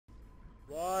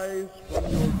Rise from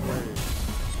your grave.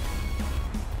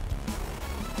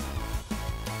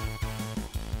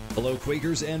 Hello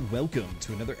Quakers and welcome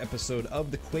to another episode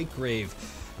of the Quake Grave.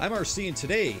 I'm RC and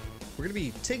today we're going to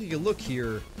be taking a look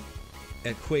here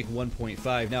at Quake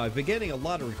 1.5. Now I've been getting a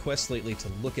lot of requests lately to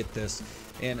look at this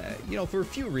and for a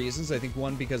few reasons. I think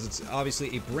one, because it's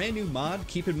obviously a brand new mod.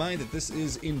 Keep in mind that this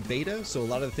is in beta, so a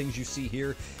lot of the things you see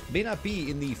here may not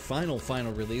be in the final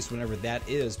release whenever that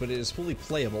is, but it is fully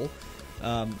playable.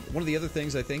 One of the other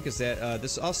things I think is that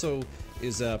this also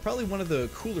is probably one of the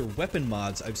cooler weapon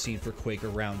mods I've seen for Quake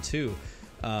around too.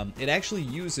 It actually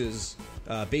uses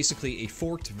basically a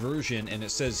forked version, and it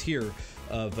says here,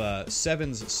 of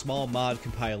 7's small mod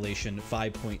compilation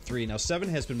 5.3. Now 7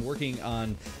 has been working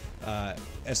on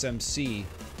SMC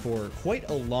for quite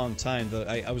a long time.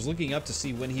 I was looking up to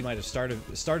see when he might have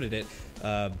started it.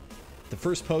 The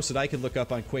first post that I could look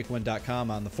up on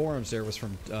Quake1.com on the forums there was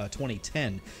from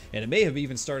 2010, and it may have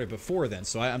even started before then,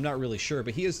 so I'm not really sure,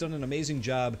 but he has done an amazing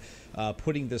job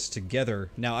putting this together.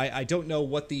 Now, I don't know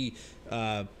what the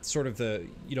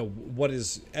what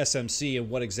is SMC and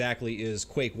what exactly is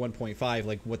Quake 1.5,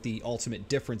 like what the ultimate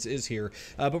difference is here,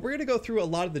 but we're going to go through a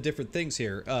lot of the different things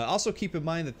here. Also keep in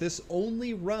mind that this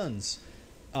only runs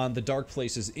on the Dark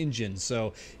Places engine,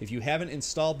 so if you haven't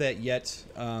installed that yet,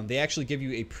 they actually give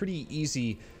you a pretty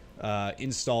easy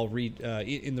install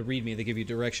in the README. They give you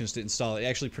directions to install it.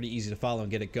 Actually pretty easy to follow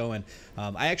and get it going.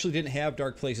 I actually didn't have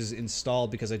Dark Places installed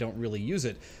because I don't really use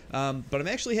it, but I'm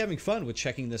actually having fun with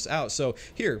checking this out. So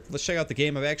here, let's check out the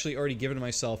game. I've actually already given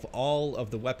myself all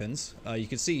of the weapons. You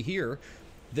can see here,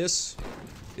 this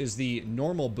is the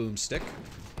normal boomstick.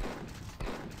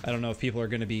 I don't know if people are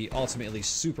going to be ultimately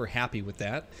super happy with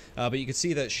that, but you can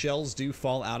see that shells do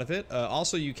fall out of it.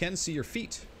 Also, you can see your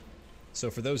feet. So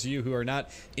for those of you who are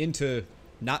not into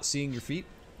not seeing your feet,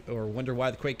 or wonder why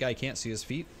the Quake guy can't see his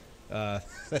feet,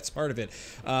 that's part of it.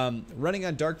 Running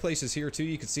on Dark Places here too,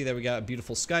 you can see that we got a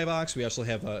beautiful skybox. We also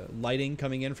have lighting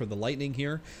coming in from the lightning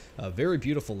here. Very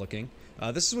beautiful looking.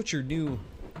 This is what your new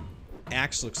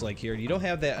axe looks like here. You don't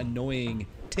have that annoying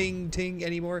ting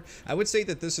anymore. I would say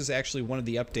that this is actually one of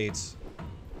the updates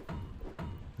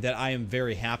that I am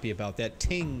very happy about. That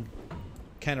ting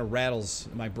kind of rattles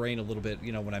my brain a little bit,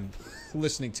 when I'm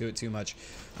listening to it too much.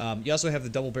 You also have the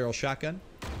double barrel shotgun.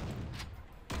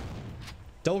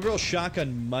 Double barrel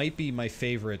shotgun might be my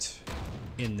favorite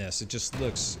in this. It just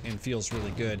looks and feels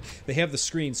really good. They have the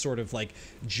screen sort of like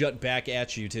jut back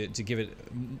at you to give it,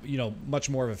 much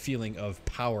more of a feeling of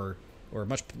power, or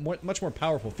much more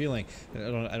powerful feeling. I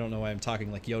don't know why I'm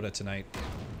talking like Yoda tonight,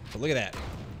 but look at that.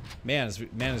 Man,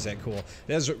 is that cool.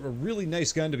 That is a really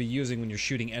nice gun to be using when you're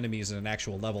shooting enemies in an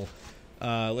actual level.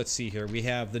 Let's see here. We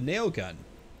have the nail gun.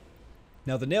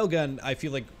 Now, the nail gun, I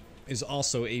feel like, is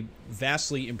also a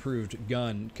vastly improved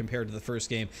gun compared to the first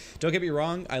game. Don't get me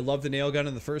wrong, I love the nail gun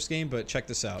in the first game, but check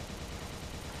this out.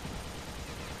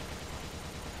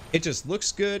 It just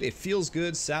looks good, it feels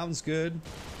good, sounds good.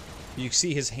 You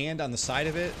see his hand on the side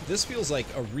of it. This feels like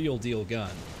a real deal gun.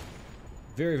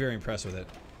 Very, very impressed with it.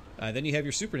 Then you have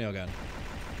your super nail gun.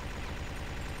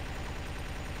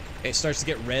 It starts to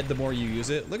get red the more you use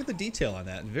it. Look at the detail on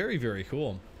that. Very, very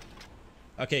cool.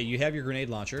 Okay, you have your grenade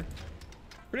launcher.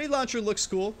 Grenade launcher looks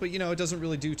cool, but it doesn't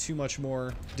really do too much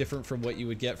more different from what you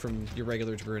would get from your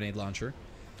regular grenade launcher.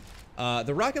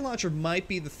 The rocket launcher might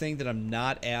be the thing that I'm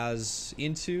not as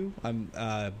into.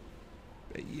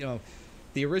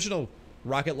 The original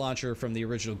rocket launcher from the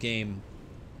original game,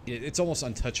 it's almost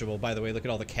untouchable. By the way, look at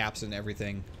all the caps and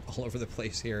everything all over the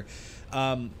place here.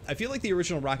 I feel like the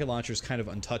original rocket launcher is kind of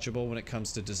untouchable when it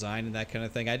comes to design and that kind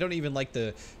of thing. I don't even like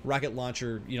the rocket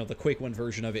launcher, the Quake 1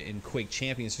 version of it in Quake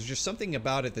Champions. There's just something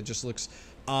about it that just looks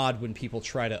odd when people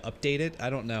try to update it. I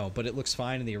don't know, but it looks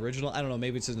fine in the original. I don't know,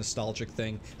 maybe it's a nostalgic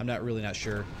thing. I'm not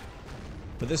sure.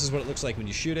 But this is what it looks like when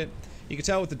you shoot it. You can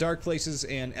tell with the Dark Places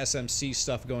and SMC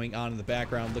stuff going on in the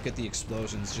background. Look at the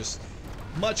explosions, just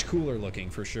much cooler looking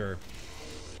for sure.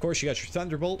 Of course, you got your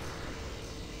Thunderbolt.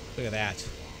 Look at that.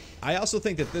 I also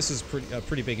think that this is a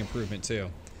pretty big improvement too.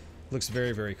 Looks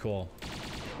very, very cool.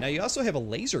 Now you also have a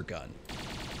laser gun.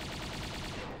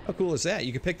 How cool is that?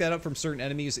 You can pick that up from certain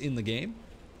enemies in the game.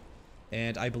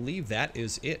 And I believe that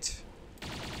is it.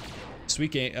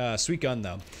 Sweet gun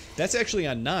though. That's actually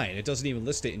on 9. It doesn't even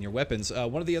list it in your weapons.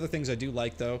 One of the other things I do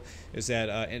like though is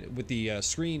that with the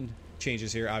screen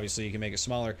changes here, obviously you can make it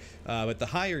smaller, but the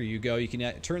higher you go, you can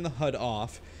turn the HUD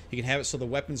off. You can have it so the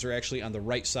weapons are actually on the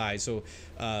right side. So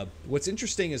what's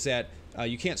interesting is that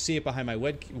you can't see it behind my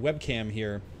webcam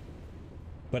here,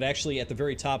 but actually at the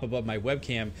very top above my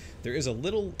webcam there is a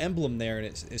little emblem there, and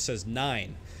it says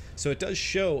 9. So it does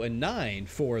show a 9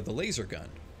 for the laser gun.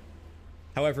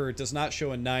 However, it does not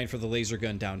show a 9 for the laser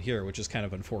gun down here, which is kind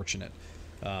of unfortunate.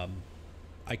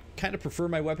 I kind of prefer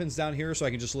my weapons down here so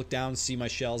I can just look down, see my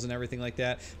shells and everything like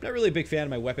that. I'm not really a big fan of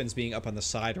my weapons being up on the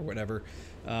side or whatever.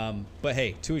 But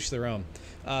hey, to each their own.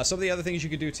 Some of the other things you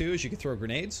could do too is you could throw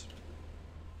grenades.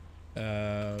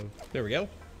 There we go.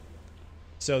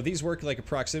 So these work like a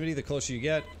proximity. The closer you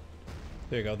get,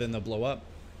 there you go, then they'll blow up.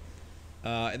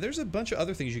 And there's a bunch of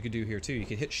other things you could do here too. You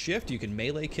can hit shift, you can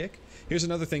melee kick. Here's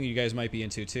another thing you guys might be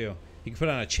into too. You can put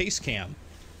on a chase cam.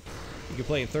 You can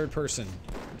play in third person,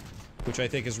 which I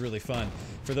think is really fun.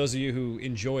 For those of you who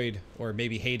enjoyed or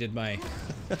maybe hated my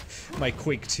my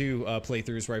Quake 2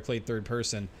 playthroughs where I played third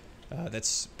person,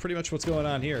 that's pretty much what's going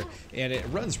on here. And it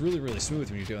runs really, really smooth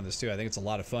when you're doing this too. I think it's a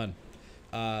lot of fun.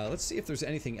 Let's see if there's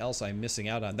anything else I'm missing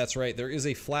out on. That's right, there is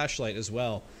a flashlight as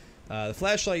well. The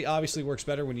flashlight obviously works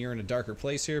better when you're in a darker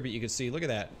place here, but you can see, look at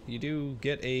that. You do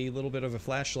get a little bit of a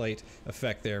flashlight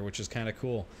effect there, which is kind of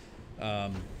cool.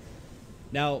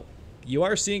 Now, you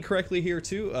are seeing correctly here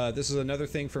too. This is another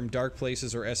thing from Dark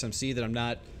Places or SMC that I'm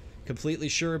not completely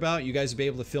sure about. You guys will be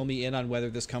able to fill me in on whether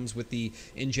this comes with the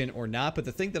engine or not. But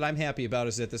the thing that I'm happy about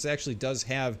is that this actually does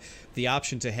have the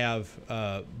option to have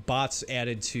bots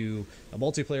added to a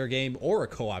multiplayer game or a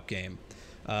co-op game.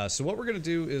 So what we're going to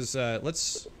do is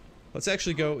let's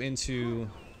actually go into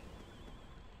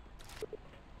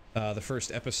the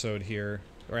first episode here.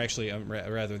 Or actually,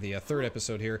 rather the third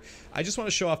episode here. I just want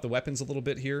to show off the weapons a little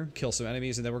bit here, kill some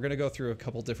enemies, and then we're going to go through a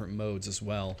couple different modes as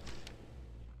well.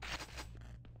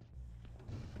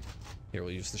 Here,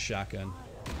 we'll use the shotgun.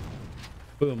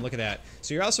 Boom, look at that.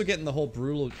 So you're also getting the whole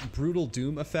brutal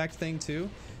doom effect thing too.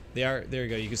 There you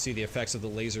go, you can see the effects of the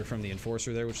laser from the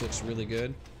Enforcer there, which looks really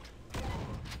good.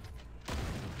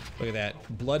 Look at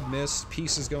that. Blood mist,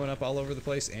 pieces going up all over the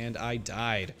place, and I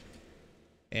died.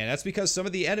 And that's because some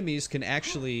of the enemies can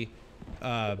actually...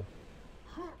 oh,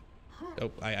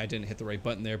 I didn't hit the right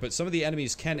button there. But some of the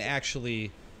enemies can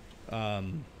actually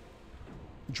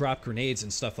drop grenades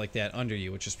and stuff like that under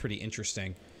you, which is pretty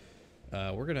interesting.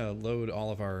 We're going to load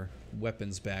all of our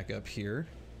weapons back up here.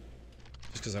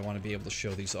 Just because I want to be able to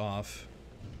show these off.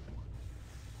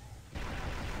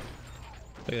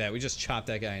 Look at that. We just chopped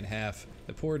that guy in half.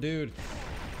 The poor dude.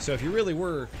 So if you really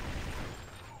were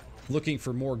looking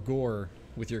for more gore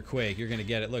with your Quake, you're gonna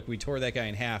get it. Look, we tore that guy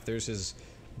in half. There's his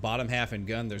bottom half and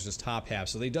gun, there's his top half,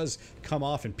 so he does come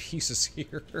off in pieces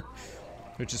here,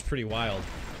 which is pretty wild.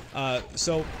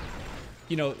 So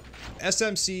you know,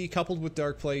 SMC coupled with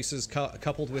Dark Places,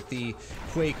 coupled with the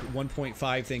Quake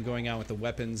 1.5 thing going on with the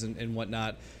weapons and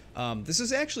whatnot, this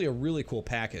is actually a really cool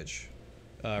package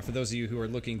for those of you who are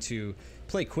looking to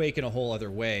play Quake in a whole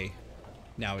other way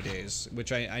nowadays,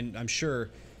 which I'm sure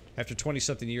after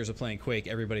 20-something years of playing Quake,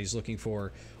 everybody's looking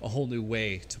for a whole new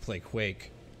way to play Quake.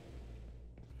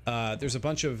 There's a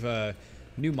bunch of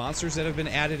new monsters that have been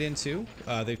added into.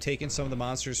 They've taken some of the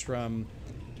monsters from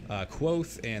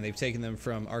Quoth, and they've taken them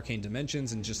from Arcane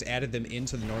Dimensions and just added them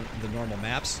into the normal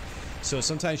maps. So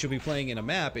sometimes you'll be playing in a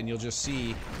map and you'll just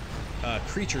see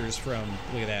creatures from,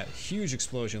 look at that, huge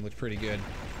explosion, looked pretty good.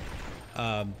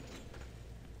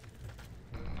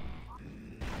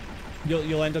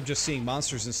 You'll end up just seeing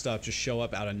monsters and stuff just show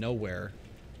up out of nowhere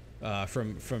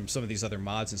from some of these other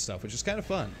mods and stuff, which is kind of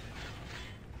fun.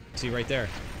 See right there.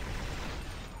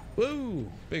 Woo!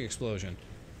 Big explosion.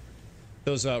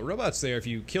 Those robots there, if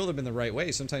you kill them in the right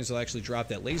way, sometimes they'll actually drop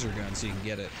that laser gun so you can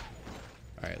get it.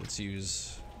 Alright, let's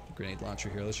use the grenade launcher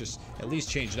here. Let's just at least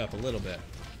change it up a little bit.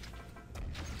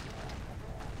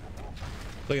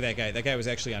 Look at that guy. That guy was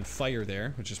actually on fire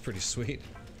there, which is pretty sweet.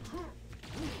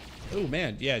 Oh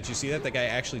man, yeah, did you see that? That guy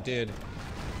actually did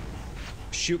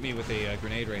shoot me with a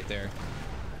grenade right there.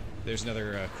 There's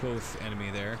another Quoth enemy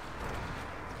there.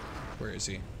 Where is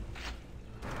he?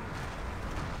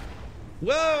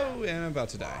 Whoa! And I'm about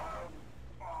to die.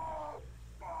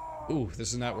 Ooh,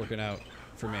 this is not working out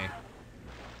for me.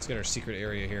 Let's get our secret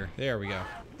area here. There we go.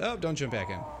 Oh, don't jump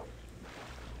back in.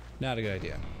 Not a good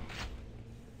idea.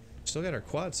 Still got our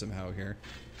quad somehow here.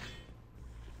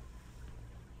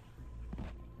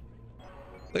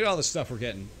 Look at all the stuff we're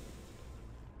getting.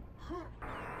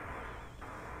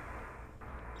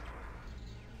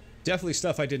 Definitely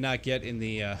stuff I did not get in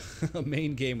the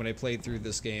main game when I played through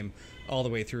this game all the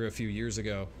way through a few years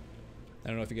ago. I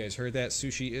don't know if you guys heard that.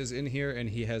 Sushi is in here and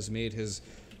he has made his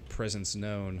presence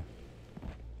known.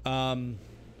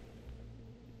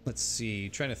 Let's see.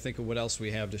 Trying to think of what else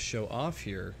we have to show off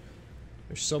here.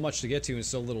 There's so much to get to in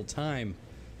so little time.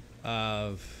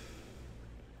 There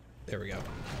we go.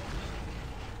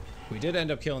 We did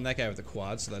end up killing that guy with the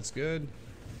quad, so that's good.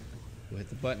 We'll hit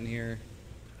the button here.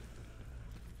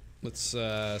 Let's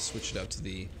switch it up to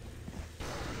the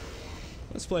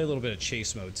Let's play a little bit of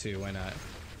chase mode too, why not?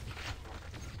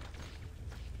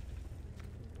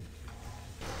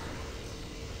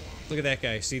 Look at that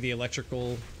guy, see the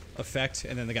electrical effect,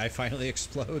 and then the guy finally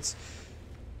explodes.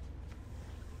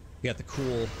 We got the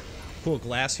cool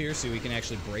glass here, so we can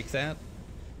actually break that.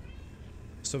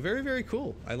 So very, very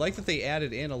cool. I like that they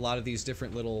added in a lot of these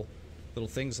different little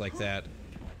things like that.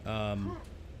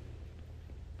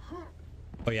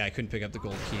 Oh yeah, I couldn't pick up the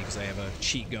gold key because I have a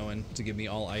cheat going to give me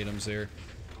all items there.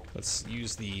 Let's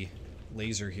use the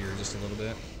laser here just a little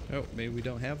bit. Oh, maybe we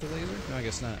don't have the laser? No, I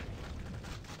guess not.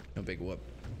 No big whoop.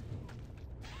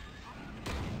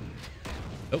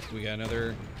 Oh, we got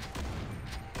another...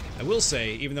 I will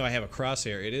say, even though I have a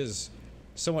crosshair, it is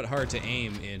somewhat hard to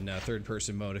aim in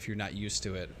third-person mode if you're not used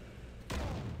to it.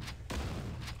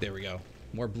 There we go.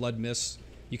 More blood miss.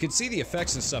 You can see the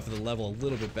effects and stuff of the level a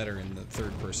little bit better in the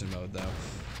third-person mode, though.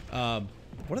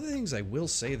 One of the things I will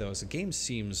say, though, is the game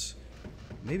seems...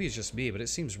 Maybe it's just me, but it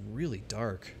seems really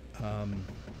dark.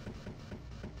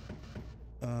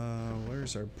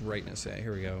 Where's our brightness at?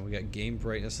 Here we go. We got game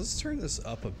brightness. Let's turn this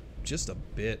up just a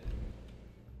bit.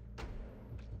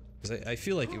 Because I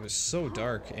feel like it was so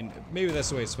dark, and maybe that's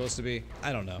the way it's supposed to be.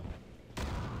 I don't know.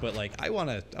 But, like, I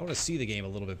wanna see the game a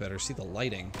little bit better, see the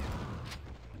lighting.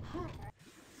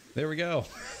 There we go.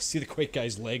 See the Quake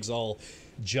guy's legs all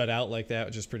jut out like that,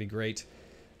 which is pretty great.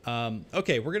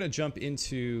 Okay, we're gonna jump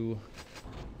into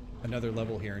another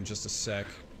level here in just a sec.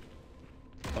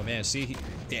 Oh man, see,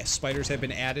 yeah, spiders have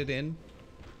been added in.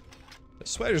 The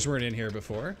spiders weren't in here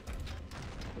before.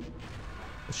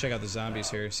 Let's check out the zombies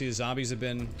here. See, the zombies have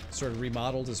been sort of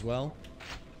remodeled as well.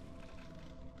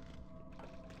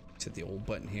 Let's hit the old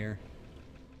button here.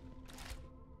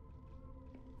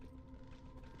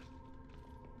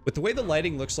 With the way the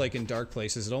lighting looks like in dark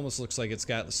places, it almost looks like it's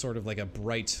got sort of like a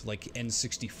bright, like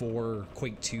N64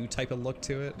 Quake 2 type of look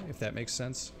to it, if that makes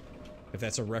sense. If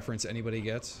that's a reference anybody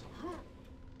gets.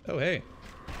 Oh, hey.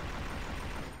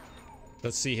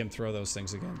 Let's see him throw those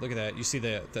things again. Look at that. You see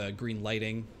the green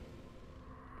lighting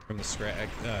from the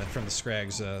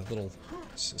Scrag's little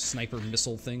sniper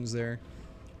missile things there.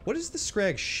 What does the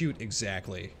Scrag shoot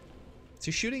exactly? Is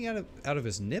he shooting out of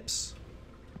his nips?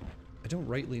 I don't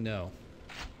rightly know.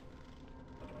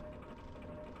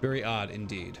 Very odd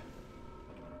indeed.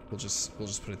 We'll just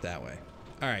put it that way.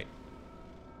 All right.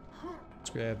 Let's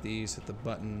grab these, hit the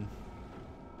button.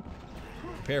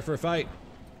 Prepare for a fight.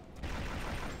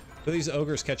 Look at these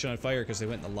ogres catching on fire because they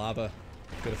went in the lava.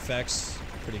 Good effects.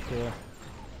 Pretty cool.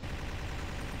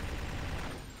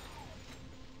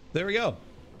 There we go.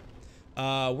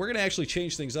 We're going to actually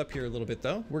change things up here a little bit,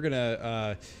 though. We're going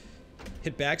to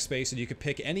hit backspace, and you can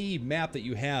pick any map that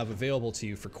you have available to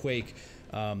you for Quake.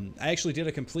 I actually did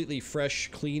a completely fresh,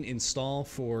 clean install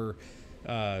for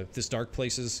this Dark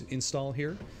Places install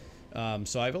here.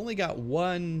 So I've only got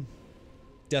one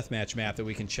deathmatch map that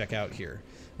we can check out here.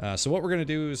 So what we're going to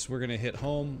do is we're going to hit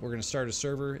home. We're going to start a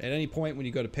server. At any point when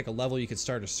you go to pick a level, you can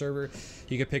start a server.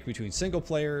 You can pick between single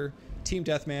player, team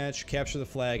deathmatch, capture the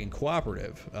flag, and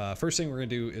cooperative. First thing we're going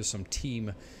to do is some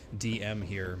team DM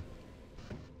here.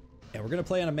 And we're going to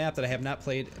play on a map that I have not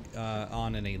played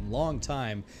on in a long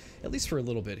time, at least for a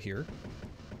little bit here.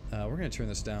 We're going to turn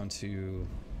this down to...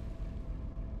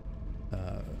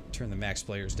 turn the max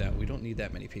players down. We don't need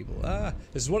that many people.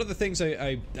 This is one of the things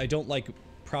I don't like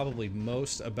probably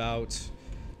most about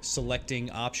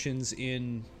selecting options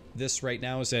in this right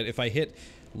now, is that if I hit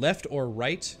left or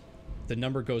right, the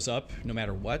number goes up no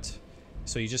matter what.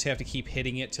 So you just have to keep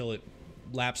hitting it till it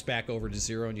laps back over to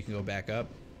 0 and you can go back up.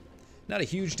 Not a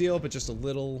huge deal, but just a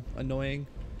little annoying.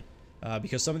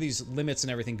 Because some of these limits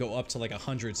and everything go up to like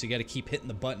 100, so you got to keep hitting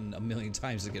the button a million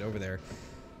times to get over there.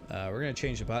 We're going to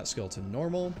change the bot skill to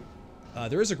normal.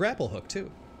 There is a grapple hook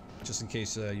too, just in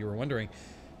case you were wondering.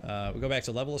 We go back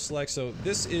to level select. So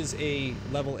this is a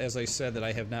level, as I said, that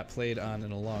I have not played on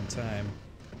in a long time.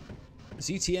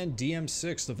 ZTN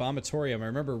DM6, the Vomitorium. I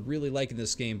remember really liking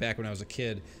this game back when I was a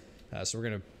kid. So we're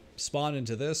going to spawn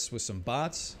into this with some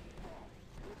bots.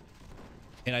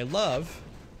 And I love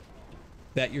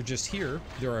that you're just here.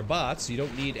 There are bots. You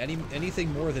don't need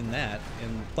anything more than that.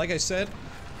 And like I said,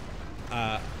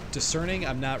 discerning,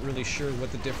 I'm not really sure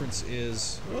what the difference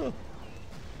is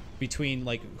between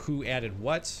like who added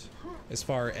what, as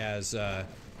far as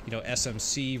you know,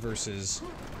 SMC versus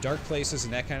Dark Places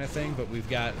and that kind of thing. But we've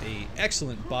got a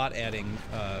excellent bot adding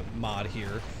mod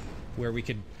here, where we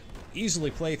could easily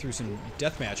play through some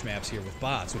deathmatch maps here with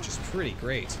bots, which is pretty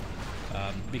great.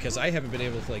 Because I haven't been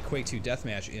able to play Quake 2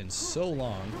 Deathmatch in so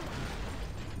long.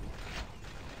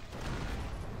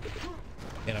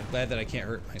 And I'm glad that I can't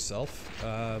hurt myself.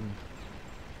 I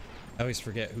I always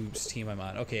forget whose team I'm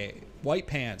on. Okay, white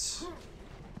pants.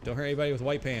 Don't hurt anybody with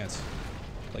white pants.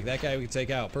 Like that guy we can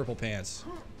take out. Purple pants.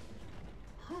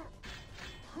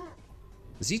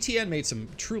 ZTN made some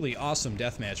truly awesome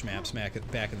deathmatch maps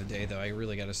back in the day, though, I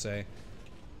really gotta say.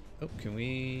 Oh, can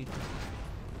we...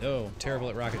 Oh, terrible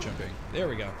at rocket jumping. There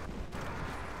we go.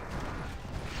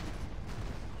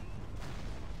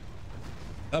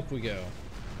 Up we go.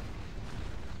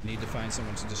 Need to find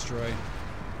someone to destroy.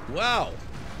 Wow!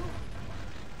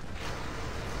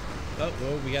 Oh,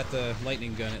 well, we got the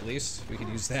lightning gun at least. We can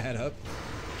use that up.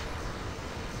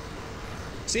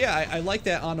 So yeah, I like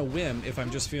that on a whim. If I'm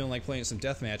just feeling like playing some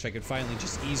deathmatch, I could finally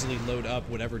just easily load up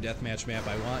whatever deathmatch map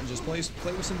I want and just play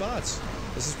with some bots.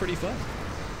 This is pretty fun.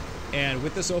 And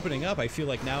with this opening up, I feel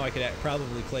like now I could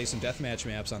probably play some deathmatch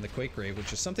maps on the Quake Grave,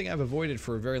 which is something I've avoided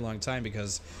for a very long time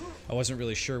because I wasn't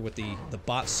really sure what the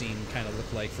bot scene kind of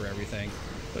looked like for everything.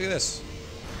 Look at this.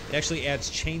 It actually adds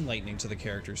chain lightning to the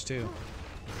characters, too.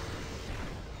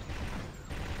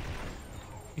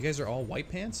 You guys are all white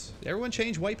pants? Did everyone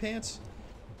change white pants?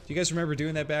 Do you guys remember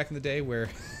doing that back in the day where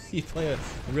you play a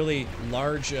really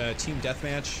large team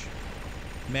deathmatch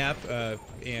map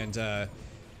and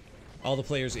all the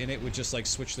players in it would just like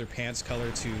switch their pants color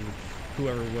to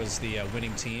whoever was the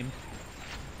winning team?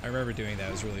 I remember doing that.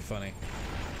 It was really funny.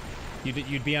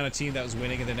 You'd be on a team that was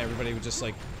winning and then everybody would just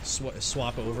like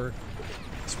swap over.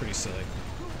 It's pretty silly.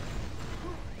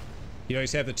 You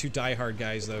always have the two diehard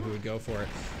guys, though, who would go for it.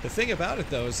 The thing about it,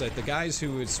 though, is that the guys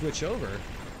who would switch over,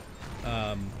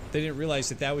 they didn't realize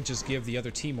that that would just give the other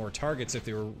team more targets if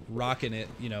they were rocking it,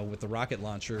 you know, with the rocket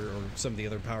launcher or some of the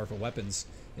other powerful weapons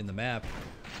in the map.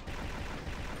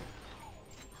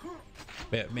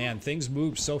 But, man, things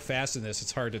move so fast in this,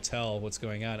 it's hard to tell what's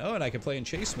going on. Oh, and I can play in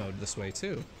chase mode this way,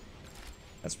 too.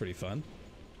 That's pretty fun.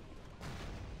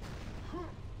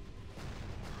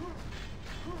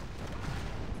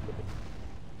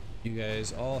 You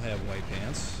guys all have white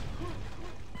pants.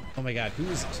 Oh my god,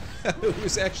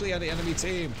 who's actually on the enemy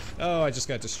team? Oh, I just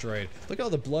got destroyed. Look at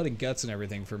all the blood and guts and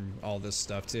everything from all this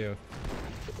stuff, too.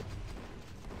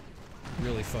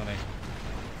 Really funny.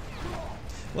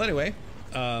 Well, anyway,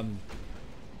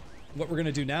 what we're going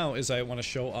to do now is I want to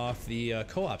show off the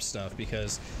co-op stuff,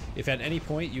 because if at any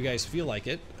point you guys feel like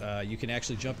it, you can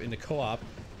actually jump into co-op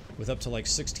with up to like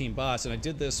 16 bots, and I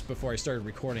did this before I started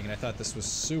recording, and I thought this was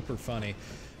super funny.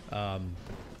 I'm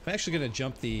actually going to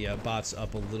jump the bots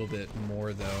up a little bit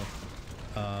more,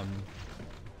 though,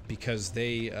 because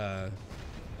they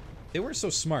weren't so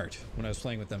smart when I was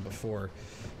playing with them before.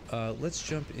 Let's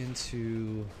jump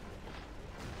into...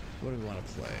 What do we want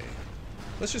to play?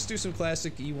 Let's just do some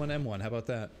classic E1M1. How about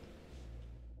that?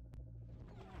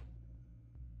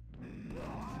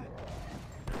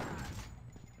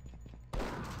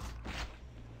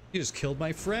 You just killed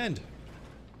my friend.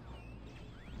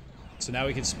 So now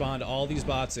we can spawn all these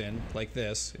bots in, like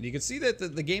this. And you can see that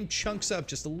the game chunks up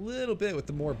just a little bit with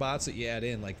the more bots that you add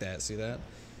in, like that. See that?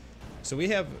 So we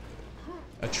have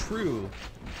a true,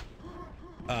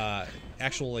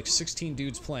 actual, like, 16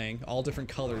 dudes playing, all different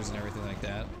colors and everything like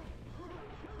that.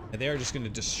 And they are just going to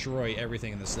destroy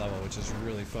everything in this level, which is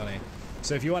really funny.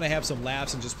 So if you want to have some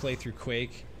laughs and just play through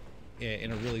Quake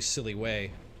in a really silly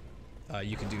way,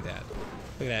 you can do that.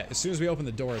 Look at that. As soon as we open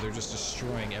the door, they're just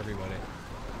destroying everybody.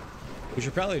 We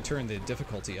should probably turn the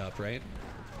difficulty up, right?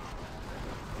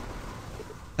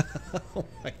 Oh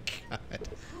my god.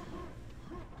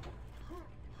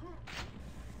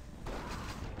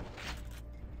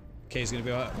 Okay, he's gonna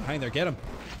be behind there. Get him!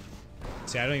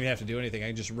 See, I don't even have to do anything. I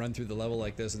can just run through the level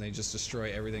like this and they just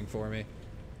destroy everything for me.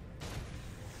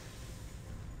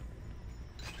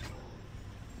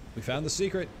 We found the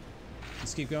secret.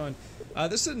 Let's keep going.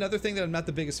 This is another thing that I'm not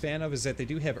the biggest fan of, is that they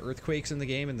do have earthquakes in the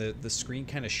game and the screen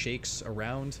kind of shakes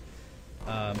around.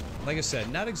 Like I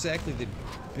said, not exactly the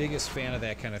biggest fan of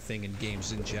that kind of thing in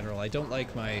games in general. I don't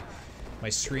like my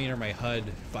screen or my HUD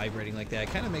vibrating like that. It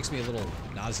kind of makes me a little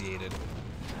nauseated.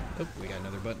 Oh, we got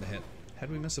another button to hit. How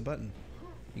did we miss a button?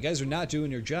 You guys are not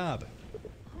doing your job.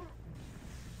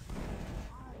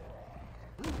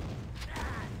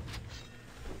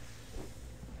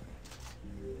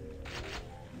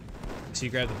 So you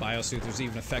grab the biosuit, there's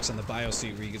even effects on the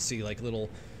biosuit where you can see like little,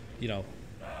 you know,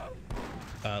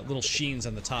 little sheens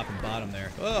on the top and bottom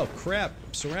there. Oh crap,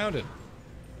 I'm surrounded.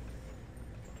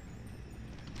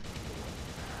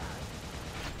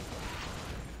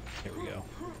 Here we go.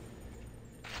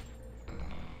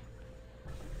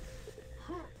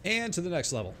 And to the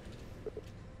next level.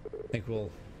 I think we'll,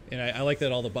 and I like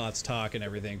that all the bots talk and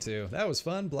everything too. That was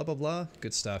fun, blah blah blah,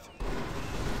 good stuff.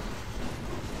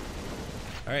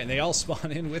 All right, and they all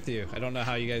spawn in with you. I don't know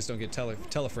how you guys don't get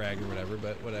telefrag or whatever,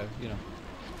 but whatever, you know.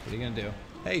 What are you gonna do?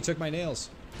 Hey, you took my nails.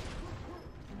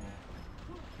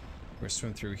 We're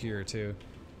swim through here too.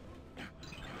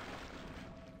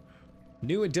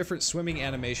 New and different swimming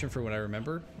animation for what I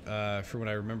remember.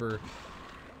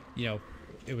 You know,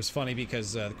 it was funny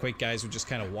because the Quake guys would just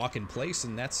kind of walk in place,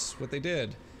 and that's what they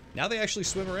did. Now they actually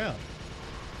swim around.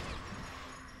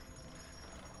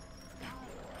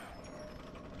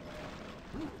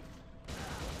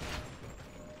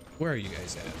 Where are you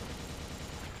guys at?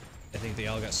 I think they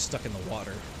all got stuck in the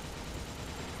water.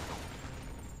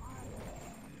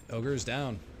 Ogre's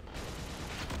down.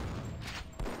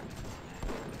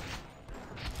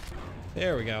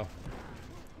 There we go.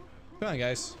 Come on,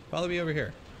 guys. Follow me over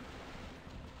here.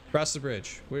 Cross the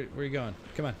bridge. Where are you going?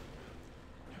 Come on.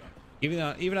 Even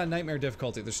on nightmare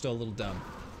difficulty, they're still a little dumb.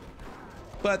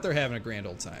 But they're having a grand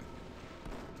old time.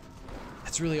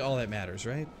 That's really all that matters,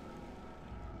 right?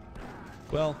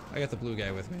 Well, I got the blue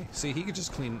guy with me. See, he could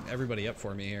just clean everybody up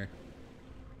for me here.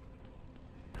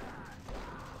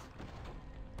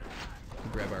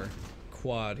 Grab our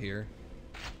quad here.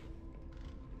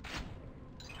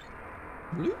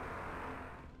 Bloop.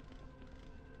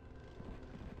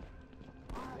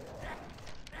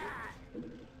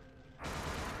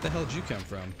 Where the hell did you come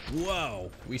from?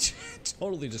 Whoa! We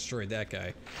totally destroyed that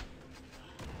guy.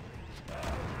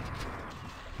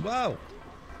 Whoa!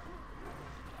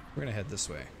 We're gonna head this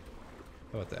way.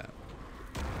 How about that?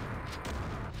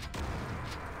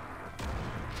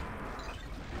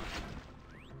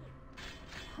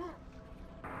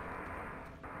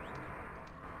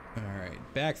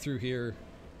 Alright, back through here.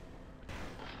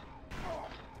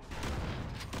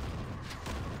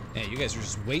 Hey, you guys were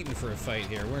just waiting for a fight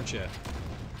here, weren't you?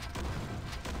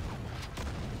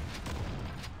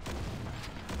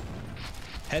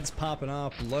 Heads popping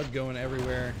off, blood going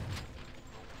everywhere.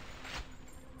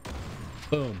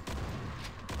 Boom.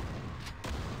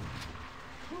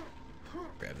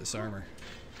 Grab this armor.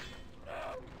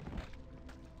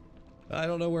 I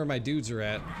don't know where my dudes are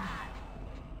at.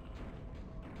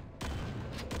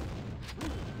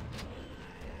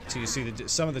 So you see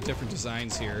some of the different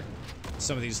designs here.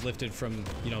 Some of these lifted from,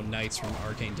 you know, knights from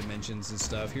Arcane Dimensions and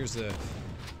stuff. Here's the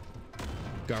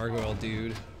gargoyle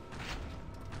dude.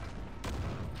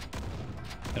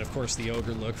 And of course the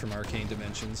ogre look from Arcane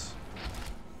Dimensions.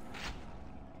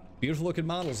 Beautiful looking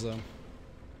models though.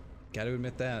 Gotta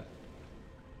admit that.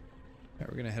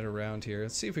 Alright, we're gonna head around here.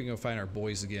 Let's see if we can go find our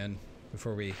boys again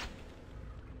before we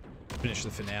finish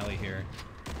the finale here.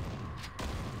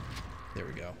 There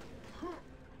we go.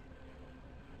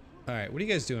 Alright, what are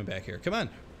you guys doing back here? Come on.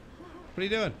 What are you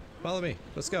doing? Follow me.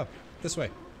 Let's go. This way.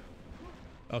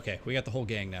 Okay, we got the whole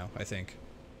gang now, I think.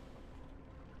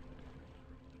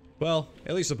 Well,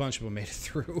 at least a bunch of them made it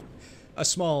through. A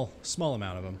small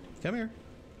amount of them. Come here.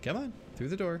 Come on. Through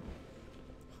the door.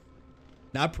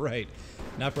 Not bright.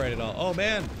 Not bright at all. Oh,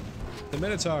 man. The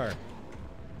Minotaur.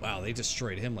 Wow, they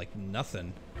destroyed him like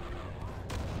nothing.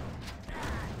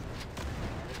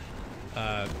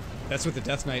 That's what the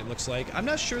Death Knight looks like. I'm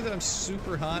not sure that I'm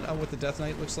super hot on what the Death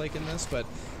Knight looks like in this, but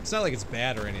it's not like it's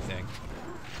bad or anything.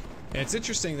 And it's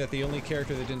interesting that the only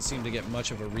character that didn't seem to get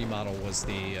much of a remodel was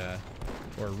the,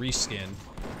 or reskin,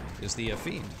 is the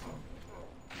Fiend.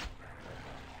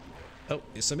 Oh,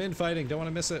 some infighting. Don't want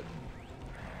to miss it.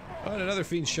 Oh, and another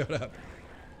Fiend showed up.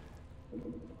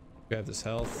 Grab this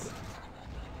health.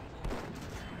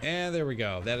 And there we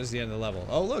go. That is the end of the level.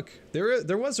 Oh, look.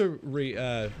 There was a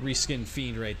reskin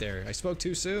Fiend right there. I spoke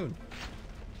too soon.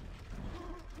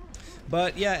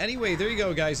 But yeah, anyway, there you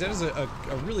go, guys. That is a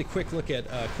really quick look at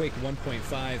Quake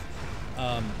 1.5.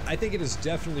 I think it is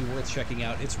definitely worth checking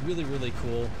out. It's really, really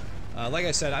cool. Like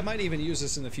I said, I might even use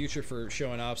this in the future for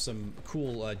showing off some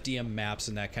cool DM maps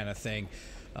and that kind of thing.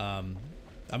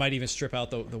 I might even strip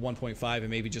out the 1.5 and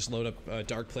maybe just load up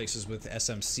dark places with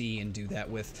SMC and do that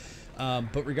with.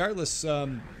 But regardless,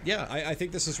 yeah, I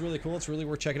think this is really cool. It's really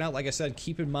worth checking out. Like I said,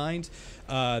 keep in mind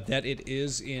that it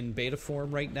is in beta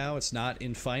form right now. It's not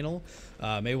in final.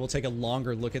 Maybe we'll take a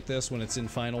longer look at this when it's in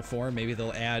final form. Maybe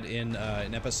they'll add in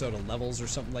an episode of levels or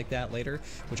something like that later,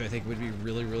 which I think would be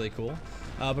really, really cool.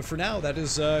 But for now, that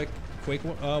is Quake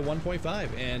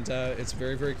 1.5, and it's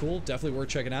very, very cool. Definitely worth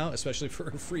checking out, especially for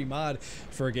a free mod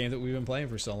for a game that we've been playing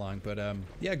for so long. But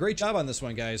yeah, great job on this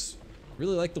one, guys.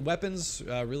 Really like the weapons,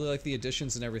 really like the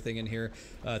additions and everything in here.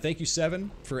 Thank you, Seven,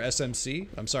 for SMC.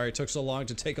 I'm sorry it took so long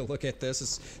to take a look at this.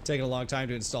 It's taken a long time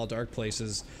to install Dark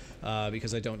Places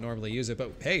because I don't normally use it.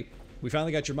 But hey, we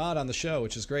finally got your mod on the show,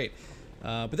 which is great.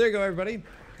 But there you go, everybody.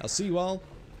 I'll see you all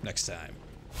next time.